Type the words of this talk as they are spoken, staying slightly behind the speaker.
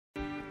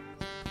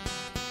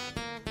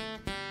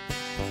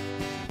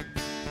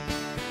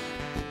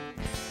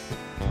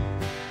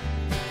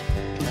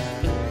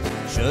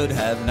should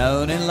have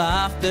known in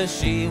laughter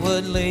she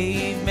would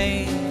leave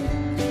me.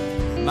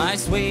 My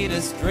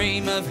sweetest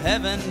dream of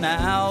heaven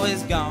now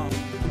is gone,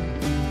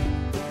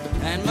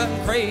 and my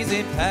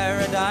crazy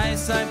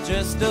paradise I've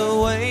just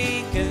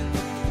awakened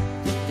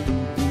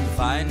to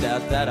find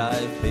out that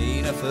I've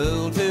been a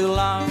fool too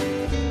long.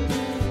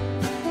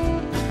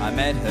 I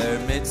met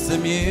her midst the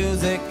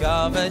music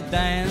of a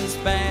dance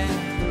band.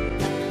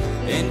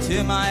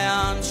 Into my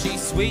arms she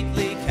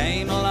sweetly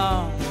came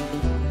along.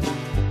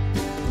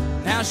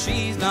 Now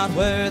she's not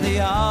worthy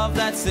of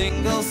that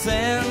single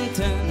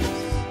sentence,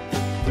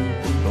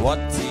 but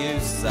what's the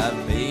use,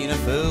 I've been a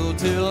fool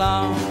too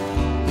long.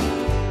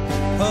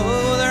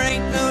 Oh, there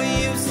ain't no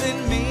use in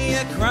me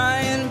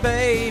a-crying,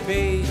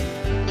 baby.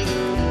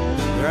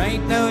 There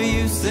ain't no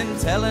use in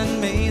telling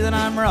me that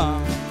I'm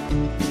wrong.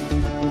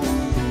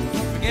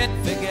 Forget,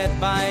 forget,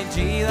 by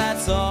gee,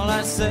 that's all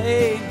I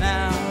say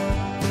now.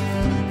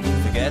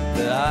 Forget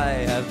that I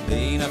have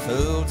been a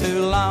fool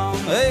too long.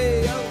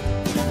 Hey, oh.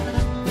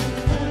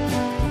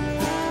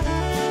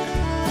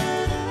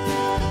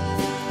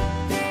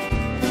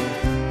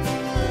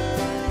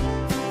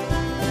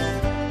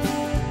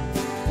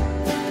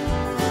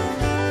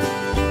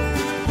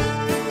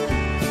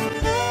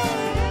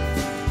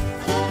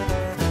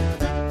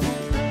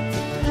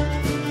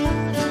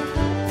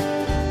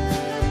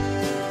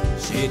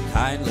 She'd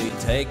kindly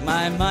take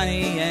my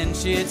money and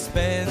she'd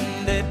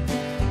spend it.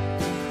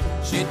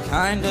 She'd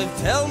kind of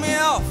tell me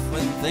off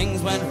when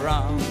things went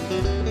wrong,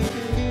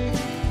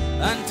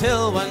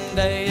 until one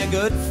day a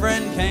good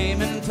friend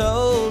came and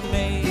told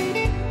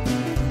me,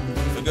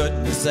 for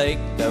goodness sake,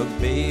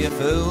 don't be a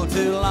fool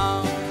too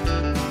long.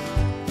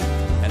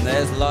 And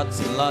there's lots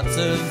and lots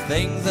of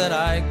things that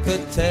I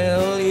could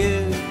tell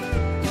you.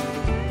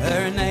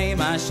 Her name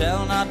I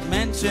shall not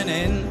mention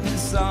in the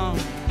song,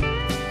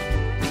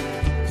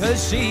 'cause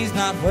she's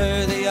not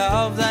worthy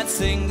of that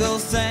single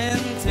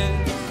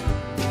sentence.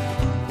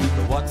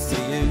 But what's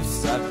the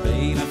use, I've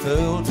been a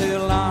fool too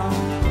long.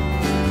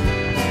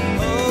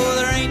 Oh,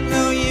 there ain't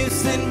no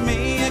use in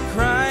me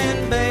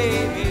a-crying,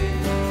 baby.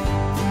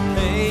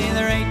 Hey,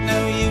 there ain't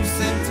no use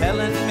in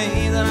telling me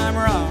that I'm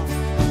wrong.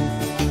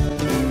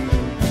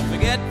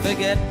 Forget,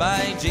 forget,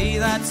 by gee,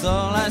 that's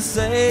all I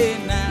say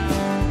now.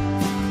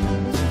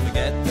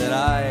 Forget that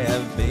I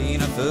have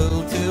been a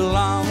fool too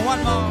long.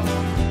 One more.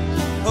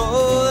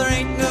 Oh, there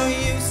ain't no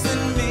use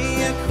in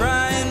me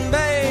a-crying,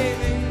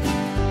 baby.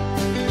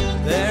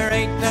 There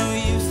ain't no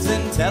use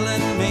in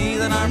telling me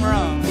that I'm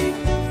wrong.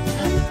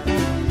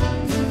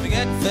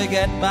 Forget,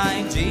 forget,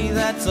 by gee,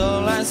 that's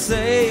all I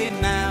say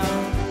now.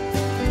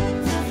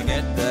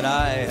 Forget that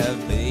I have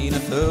been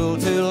a fool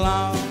too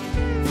long.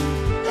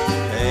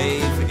 Hey,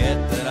 forget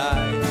that I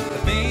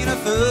have been a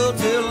fool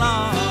too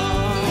long.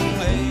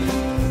 Hey.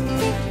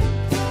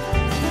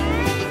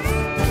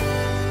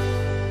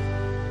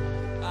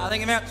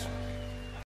 Thank you very much.